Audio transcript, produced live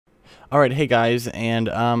Alright, hey guys, and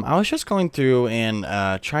I was just going through and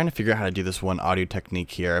trying to figure out how to do this one audio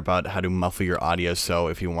technique here about how to muffle your audio. So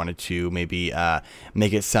if you wanted to maybe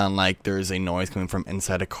make it sound like there's a noise coming from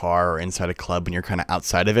inside a car or inside a club and you're kind of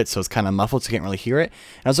outside of it, so it's kind of muffled so you can't really hear it.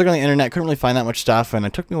 And I was looking on the internet, couldn't really find that much stuff, and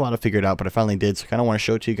it took me a while to figure it out, but I finally did, so I kind of want to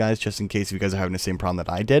show it to you guys just in case if you guys are having the same problem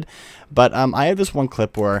that I did. But I have this one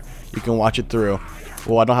clip where you can watch it through.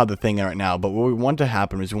 Well, I don't have the thing right now, but what we want to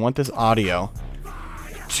happen is we want this audio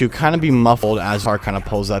to kind of be muffled as the car kind of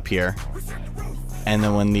pulls up here, and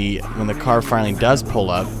then when the car finally does pull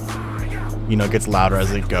up, you know, it gets louder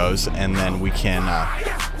as it goes, and then we can you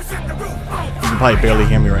can probably barely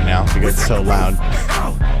hear me right now because it's so loud.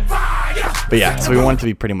 But yeah, so we want it to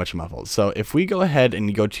be pretty much muffled. So if we go ahead and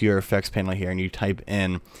you go to your effects panel here and you type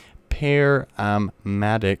in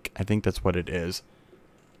parametric, I think that's what it is.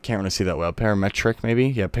 Can't really see that well. Parametric, maybe?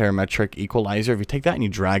 Yeah, parametric equalizer. If you take that and you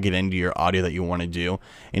drag it into your audio that you want to do,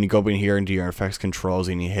 and you go in here into your effects controls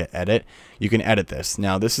and you hit edit, you can edit this.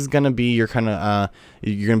 Now, this is going to be your kind of,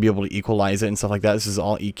 you're going to be able to equalize it and stuff like that. This is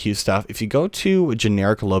all EQ stuff. If you go to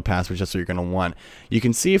generic low pass, which is what you're going to want, you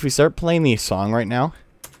can see if we start playing the song right now,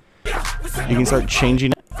 you can start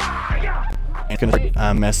changing it and it's going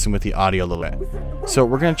to messing with the audio a little bit. So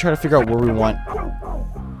we're going to try to figure out where we want,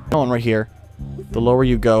 going right here. The lower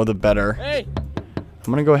you go, the better. Hey. I'm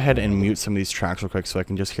going to go ahead and mute some of these tracks real quick so I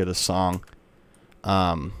can just hear the song.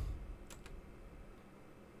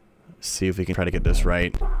 See if we can try to get this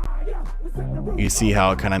right. You see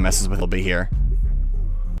how it kind of messes with a little bit here.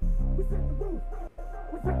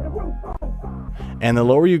 And the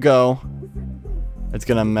lower you go, it's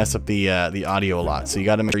going to mess up the audio a lot. So you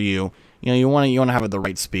got to make sure you want to have it the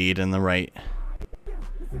right speed and the right.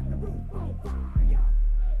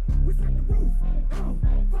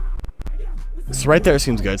 So right there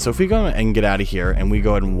seems good. So if we go and get out of here and we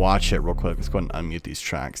go ahead and watch it real quick, let's go ahead and unmute these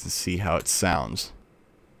tracks and see how it sounds.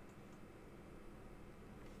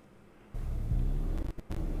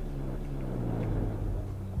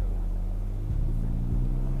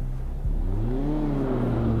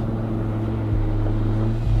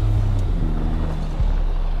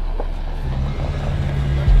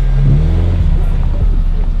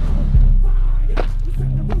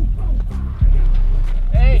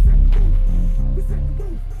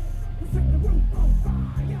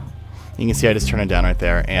 You can see I just turned it down right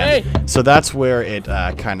there, and so that's where it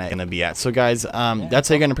kind of gonna be at. So guys, that's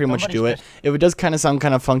how you're gonna pretty much do it. If it does kind of sound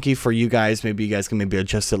kind of funky for you guys, maybe you guys can maybe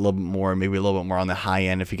adjust it a little bit more, maybe a little bit more on the high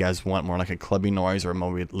end if you guys want more like a clubby noise, or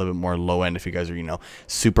maybe a little bit more low end if you guys are, you know,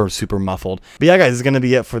 super muffled. But yeah guys, this is gonna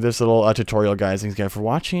be it for this little tutorial guys. Thanks guys for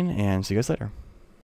watching, and see you guys later.